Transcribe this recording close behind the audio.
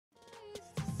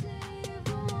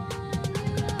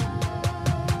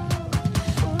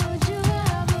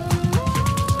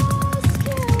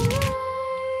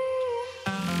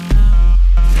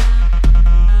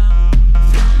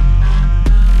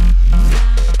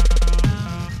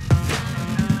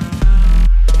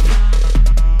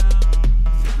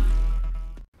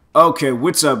Okay,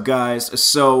 what's up, guys?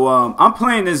 So, I'm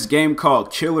playing this game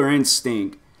called Killer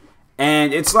Instinct,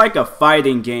 and it's like a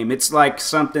fighting game. It's like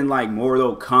something like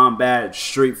Mortal Kombat,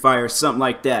 Street Fighter, something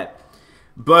like that.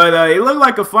 But it looked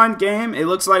like a fun game. It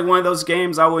looks like one of those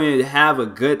games I would have a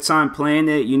good time playing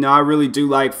it. You know, I really do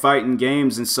like fighting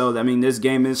games, and so, I mean, this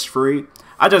game is free.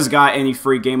 I just got any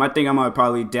free game. I think I'm gonna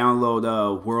probably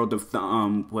download World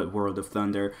of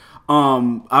Thunder.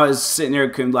 I was sitting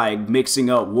there like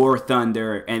mixing up War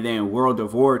Thunder and then World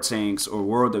of War Tanks or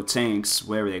World of Tanks,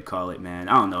 whatever they call it, man.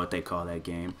 I don't know what they call that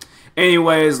game.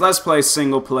 Anyways, let's play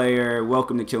single player.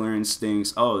 Welcome to Killer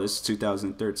Instincts. Oh, this is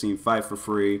 2013. Fight for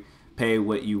free. Pay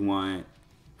what you want.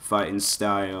 Fighting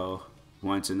style.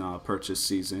 Want to know. Purchase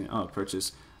season. Oh,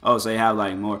 purchase. Oh, so they have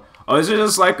like more. Oh, is it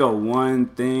just like a one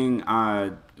thing?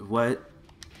 What?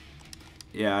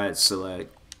 Yeah, I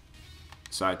select.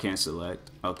 So I can't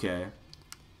select. Okay.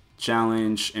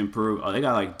 Challenge, improve. Oh, they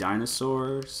got like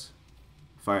dinosaurs.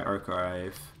 Fight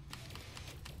archive.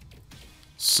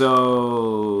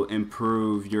 So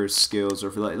improve your skills, or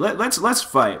like let's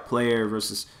fight. Player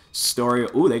versus story.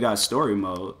 Ooh, they got story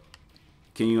mode.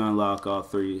 Can you unlock all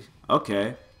three?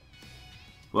 Okay.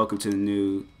 Welcome to the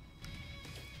new.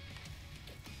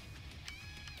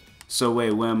 So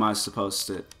wait, when am I supposed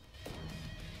to?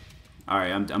 All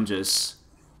right, I'm just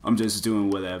doing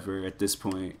whatever at this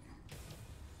point.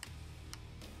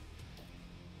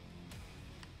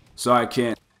 So I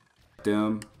can't select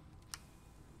them.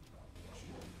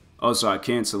 Oh, so I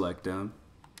can't select them.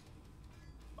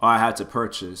 Oh, I had to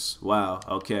purchase. Wow.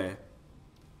 Okay.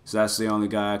 So that's the only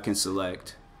guy I can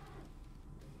select.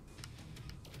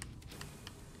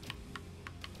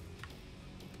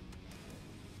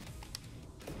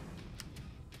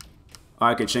 Oh,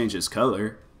 I could change his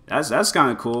color. That's kind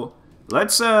of cool.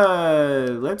 Let's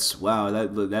wow,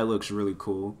 that looks really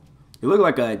cool. He looked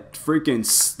like a freaking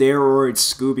steroid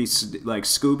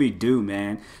Scooby Doo,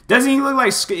 man. Doesn't he look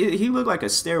like he looked like a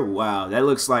steroid? Wow, that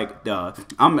looks like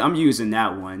I'm using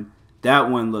that one.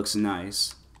 That one looks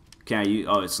nice. Can I use?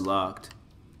 Oh, it's locked.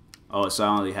 Oh, so I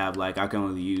only have like I can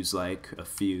only use like a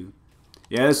few.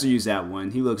 Yeah, let's use that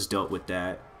one. He looks dope with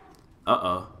that.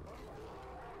 Uh-oh.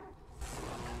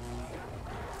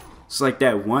 It's like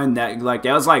that one that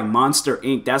was like Monster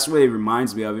Inc. That's what it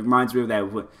reminds me of. It reminds me of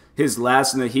that his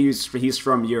last name. He's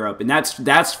from Europe, and that's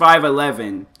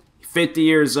 5'11", 50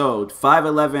 years old.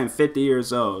 5'11", 50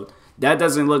 years old. That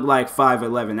doesn't look like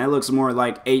 5'11". That looks more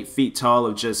like 8 feet tall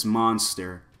of just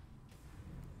monster.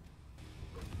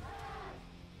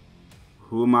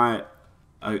 Who am I?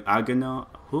 Agano?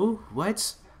 Who?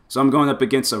 What? So I'm going up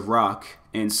against a rock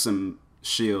and some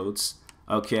shields.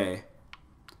 Okay.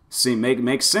 See,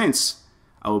 makes sense.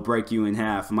 I will break you in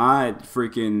half. My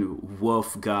freaking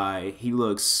wolf guy, he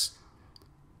looks.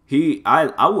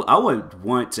 I would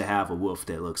want to have a wolf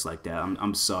that looks like that.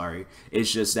 I'm sorry.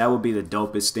 It's just that would be the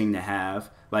dopest thing to have.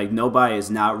 Like nobody is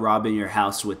not robbing your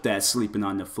house with that sleeping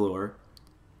on the floor.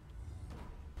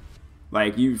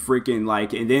 Like you freaking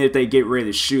like, and then if they get ready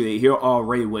to shoot it, he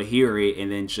already will hear it,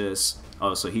 and then just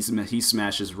so he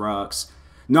smashes rocks.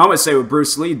 No, I'm gonna say what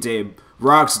Bruce Lee did.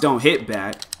 Rocks don't hit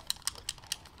back.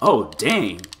 Oh,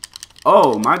 dang.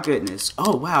 Oh, my goodness.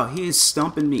 Oh, wow. He is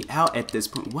stumping me out at this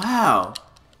point. Wow.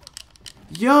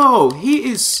 Yo, he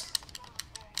is...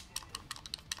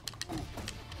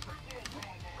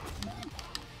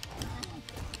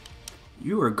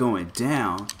 You are going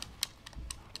down.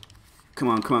 Come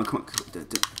on, come on, come on.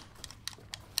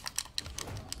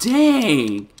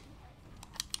 Dang.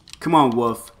 Come on,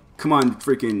 Wolf. Come on,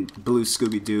 freaking Blue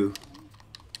Scooby-Doo.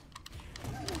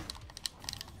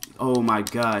 Oh my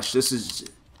gosh, this is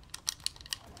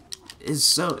it's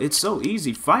so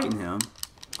easy fighting him.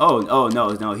 Oh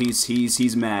no,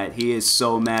 he's mad. He is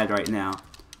so mad right now.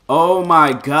 Oh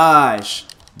my gosh.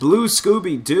 Blue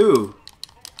Scooby-Doo.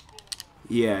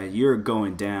 Yeah, you're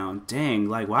going down. Dang,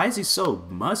 like why is he so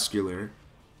muscular?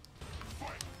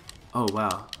 Oh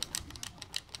wow.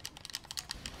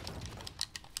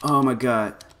 Oh my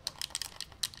god.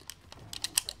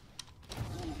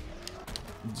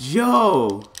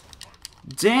 Yo.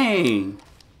 Dang.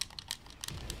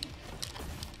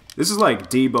 This is like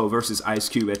Debo versus Ice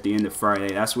Cube at the end of Friday.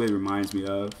 That's what it reminds me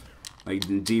of. Like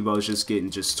Debo's just getting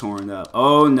torn up.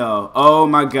 Oh no. Oh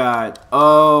my god.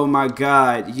 Oh my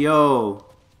god. Yo.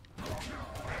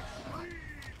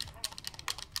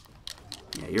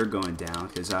 Yeah, you're going down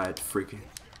because I freaking.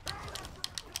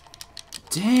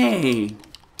 Dang.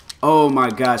 Oh my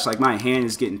gosh. Like my hand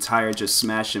is getting tired just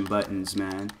smashing buttons,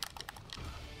 man.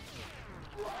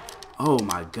 Oh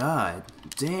my god.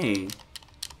 Dang.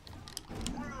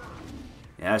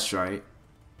 Yeah, that's right.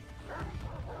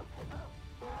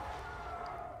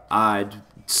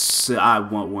 I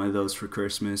want one of those for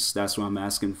Christmas. That's what I'm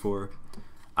asking for.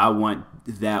 I want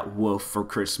that wolf for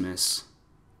Christmas.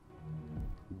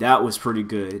 That was pretty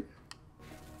good.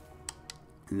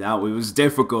 That it was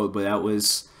difficult, but that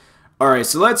was all right.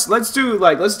 So let's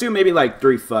do maybe like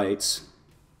 3 fights.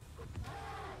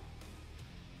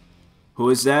 Who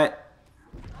is that?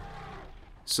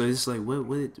 So it's like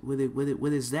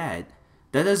what is that?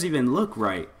 That doesn't even look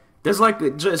right. There's like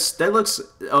that looks.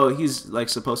 Oh, he's like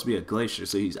supposed to be a glacier,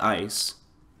 so he's ice.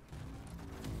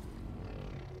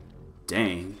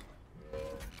 Dang.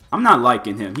 I'm not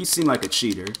liking him. He seemed like a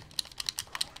cheater.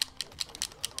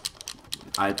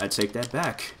 I take that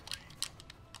back.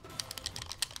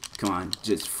 Come on,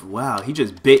 just wow. He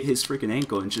just bit his freaking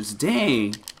ankle and just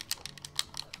dang.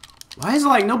 Why is it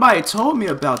like nobody told me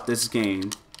about this game?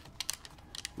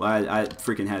 Well, I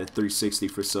freaking had a 360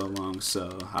 for so long,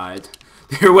 so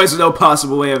there was no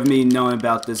possible way of me knowing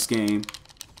about this game.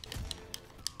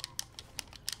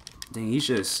 Dang, he's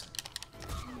just...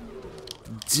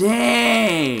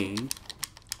 Dang!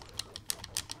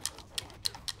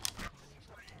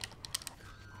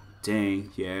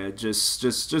 Dang, yeah,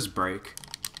 just break.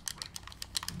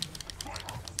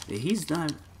 Yeah, he's done.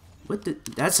 What the...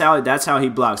 That's how he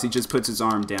blocks. He just puts his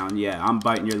arm down. Yeah, I'm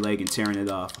biting your leg and tearing it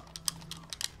off.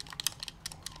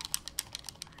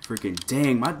 Freaking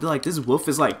dang, like this wolf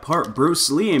is like part Bruce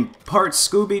Lee and part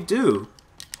Scooby-Doo.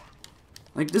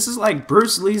 Like this is like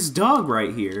Bruce Lee's dog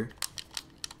right here.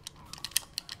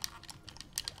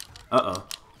 Uh-oh.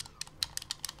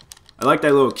 I like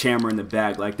that little camera in the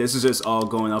back. Like this is just all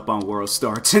going up on World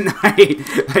Star tonight.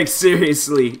 Like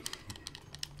seriously.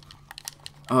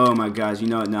 Oh my gosh, you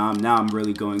know what, now I'm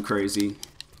really going crazy.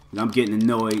 I'm getting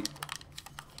annoyed.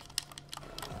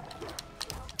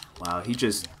 Wow, he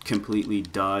just completely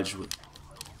dodged.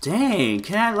 Dang,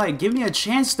 can I like give me a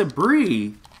chance to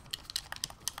breathe?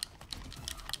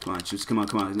 Come on, just come on,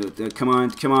 come on.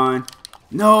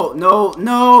 No,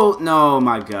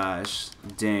 my gosh.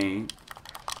 Dang.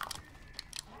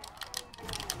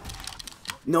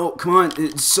 No, come on,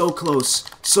 it's so close.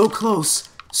 So close.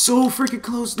 So freaking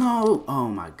close. No. Oh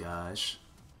my gosh.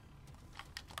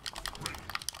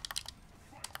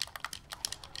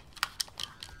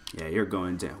 Yeah, you're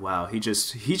going down. Wow, he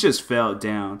just fell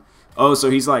down. Oh, so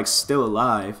he's like still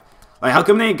alive. Like, how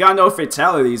come they ain't got no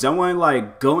fatalities? I want to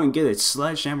like go and get a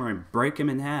sledgehammer and break him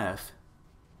in half.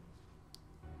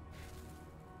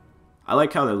 I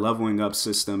like how the leveling up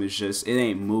system is just, it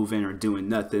ain't moving or doing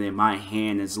nothing, and my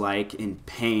hand is like in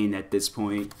pain at this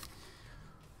point.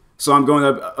 So I'm going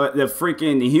up, the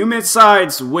freaking human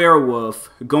side's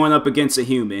werewolf going up against a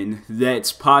human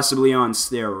that's possibly on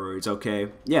steroids, okay?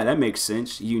 Yeah, that makes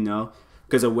sense, you know.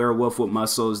 Because a werewolf with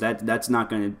muscles, that's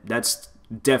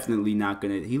definitely not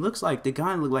gonna, he looks like, the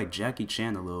guy look like Jackie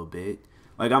Chan a little bit.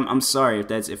 Like, I'm sorry if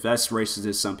that's racist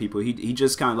to some people. He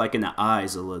just kind of like in the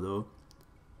eyes a little.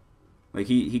 Like,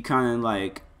 he kind of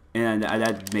like, and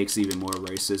that makes it even more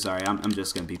racist. Alright, I'm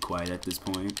just gonna be quiet at this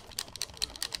point.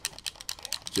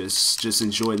 Just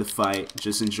enjoy the fight.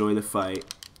 Just enjoy the fight.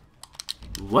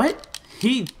 What?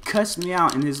 He cussed me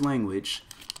out in his language.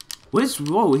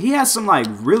 Whoa, he has some like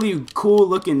really cool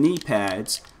looking knee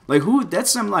pads. Like who,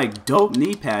 that's some like dope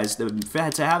knee pads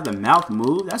to have the mouth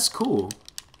move. That's cool.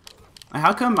 Like,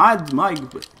 how come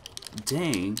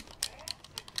dang.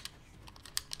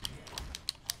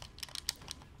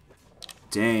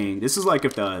 Dang, this is like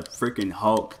if the freaking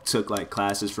Hulk took like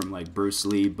classes from like Bruce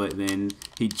Lee, but then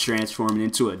he transformed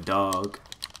into a dog.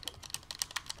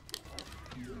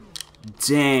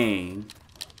 Dang.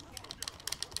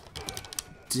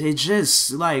 It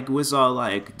just like was all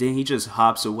like, then he just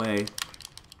hops away.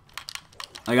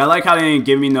 Like, I like how they didn't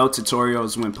give me no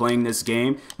tutorials when playing this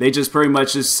game. They just pretty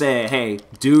much just said, hey,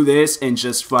 do this and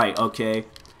just fight, okay?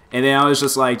 And then I was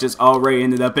just like, just already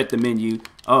ended up at the menu.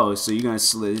 Oh, so you're gonna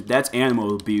that's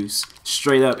animal abuse.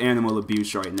 Straight up animal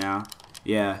abuse right now.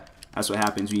 Yeah, that's what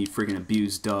happens when you freaking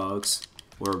abuse dogs.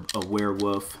 Or a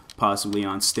werewolf, possibly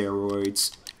on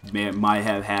steroids. Man, might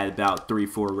have had about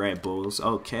 3-4 Red Bulls.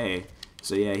 Okay.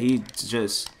 So yeah, he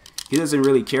doesn't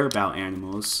really care about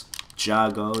animals.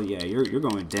 Jago, yeah, you're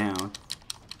going down.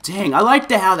 Dang, I like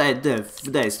how that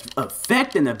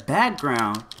effect in the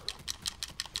background.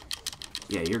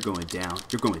 Yeah, you're going down.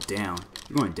 You're going down.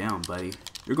 You're going down, buddy.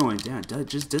 You're going down.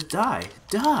 Just die.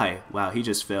 Die. Wow, he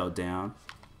just fell down.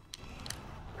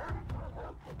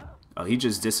 Oh, he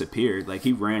just disappeared. Like,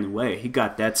 he ran away. He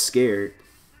got that scared.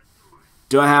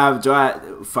 Do I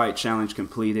fight challenge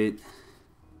completed?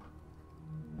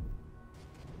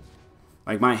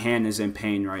 Like, my hand is in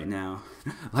pain right now.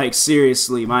 Like,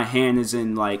 seriously, my hand is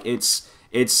in, like, it's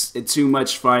too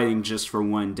much fighting just for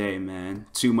one day, man.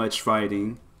 Too much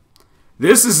fighting.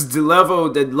 This is the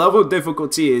level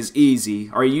difficulty is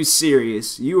easy. Are you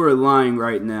serious? You are lying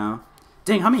right now.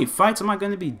 Dang, how many fights am I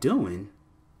going to be doing?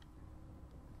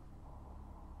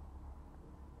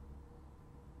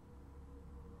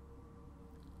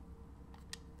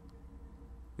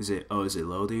 Is it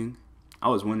loading? I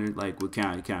was wondering, like, what can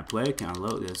I play? Can I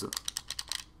load this?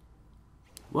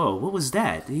 Whoa, what was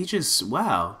that? He just,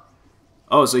 wow.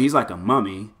 Oh, so he's like a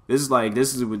mummy. This is like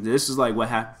what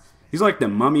happened. He's like the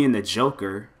mummy and the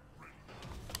Joker.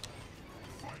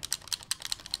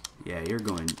 Yeah, you're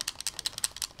going.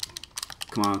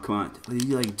 Come on, come on. What do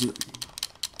you like do?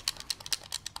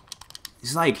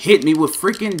 He's like hit me with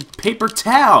freaking paper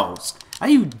towels. How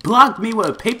do you block me with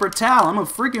a paper towel? I'm a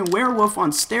freaking werewolf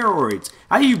on steroids.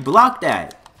 How do you block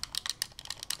that?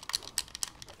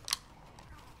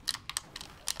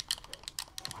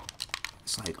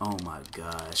 It's like, oh my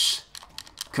gosh.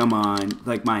 Come on.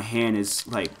 Like my hand is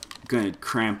like gonna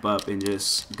cramp up and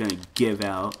just gonna give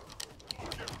out.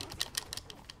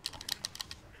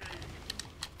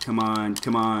 Come on,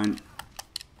 come on.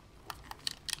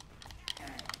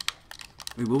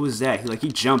 Wait, what was that? He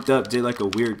jumped up, did like a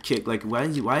weird kick. Like, why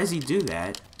does he do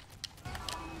that?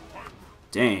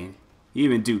 Dang. He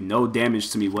even do no damage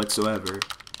to me whatsoever.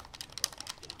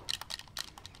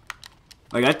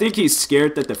 Like, I think he's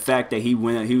scared that the fact that he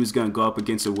was gonna go up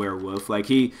against a werewolf. Like,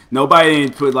 nobody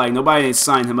didn't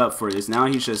sign him up for this. Now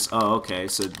he's just, oh, okay,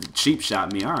 so cheap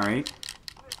shot me, alright.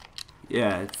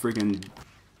 Yeah, freaking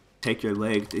take your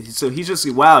leg. So he's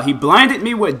just, wow, he blinded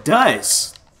me with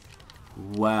dust.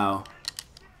 Wow.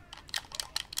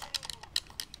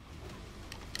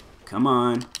 Come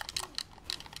on.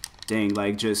 Dang,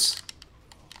 like, just...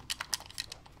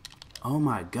 Oh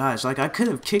my gosh, like I could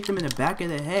have kicked him in the back of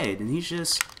the head and he's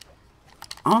just,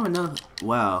 I don't know.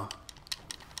 Wow.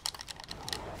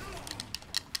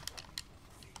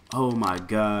 Oh my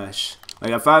gosh.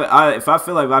 Like if I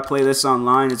feel like if I play this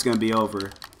online, it's gonna be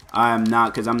over. I'm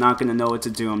not, because I'm not gonna know what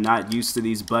to do. I'm not used to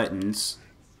these buttons.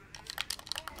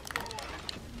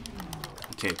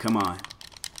 Okay, come on.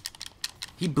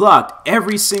 He blocked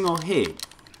every single hit.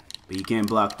 But you can't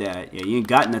block that. Yeah, you ain't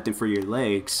got nothing for your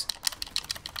legs.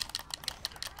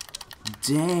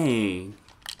 Dang.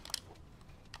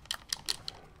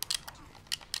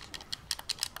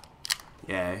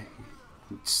 Yeah,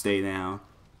 stay down.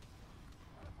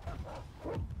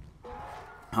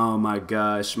 Oh my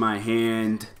gosh, my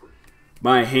hand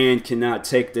cannot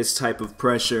take this type of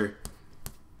pressure.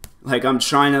 Like I'm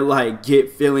trying to like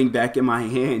get feeling back in my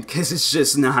hand because it's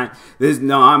just not.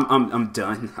 I'm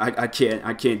done. I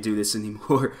can't do this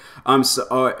anymore. I'm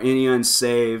so any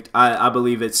unsaved. I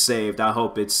believe it's saved. I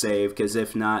hope it's saved because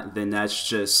if not, then that's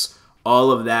just all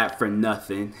of that for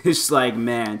nothing. It's like,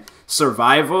 man,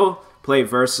 survival. Play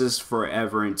versus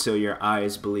forever until your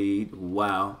eyes bleed.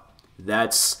 Wow,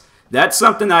 that's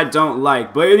something I don't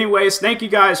like. But anyways, thank you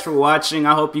guys for watching.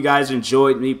 I hope you guys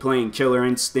enjoyed me playing Killer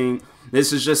Instinct.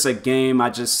 This is just a game I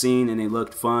just seen and it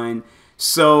looked fun.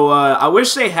 So I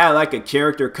wish they had like a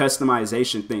character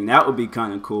customization thing. That would be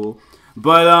kind of cool.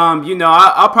 But you know,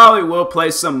 I probably will play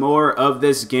some more of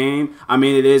this game. I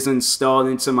mean, it is installed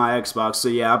into my Xbox, so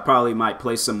yeah, I probably might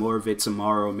play some more of it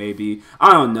tomorrow, maybe.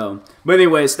 I don't know. But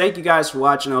anyways, thank you guys for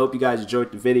watching. I hope you guys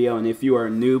enjoyed the video, and if you are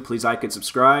new, please like and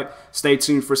subscribe. Stay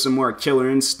tuned for some more Killer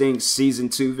Instinct Season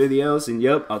 2 videos, and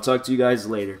yep, I'll talk to you guys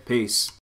later. Peace.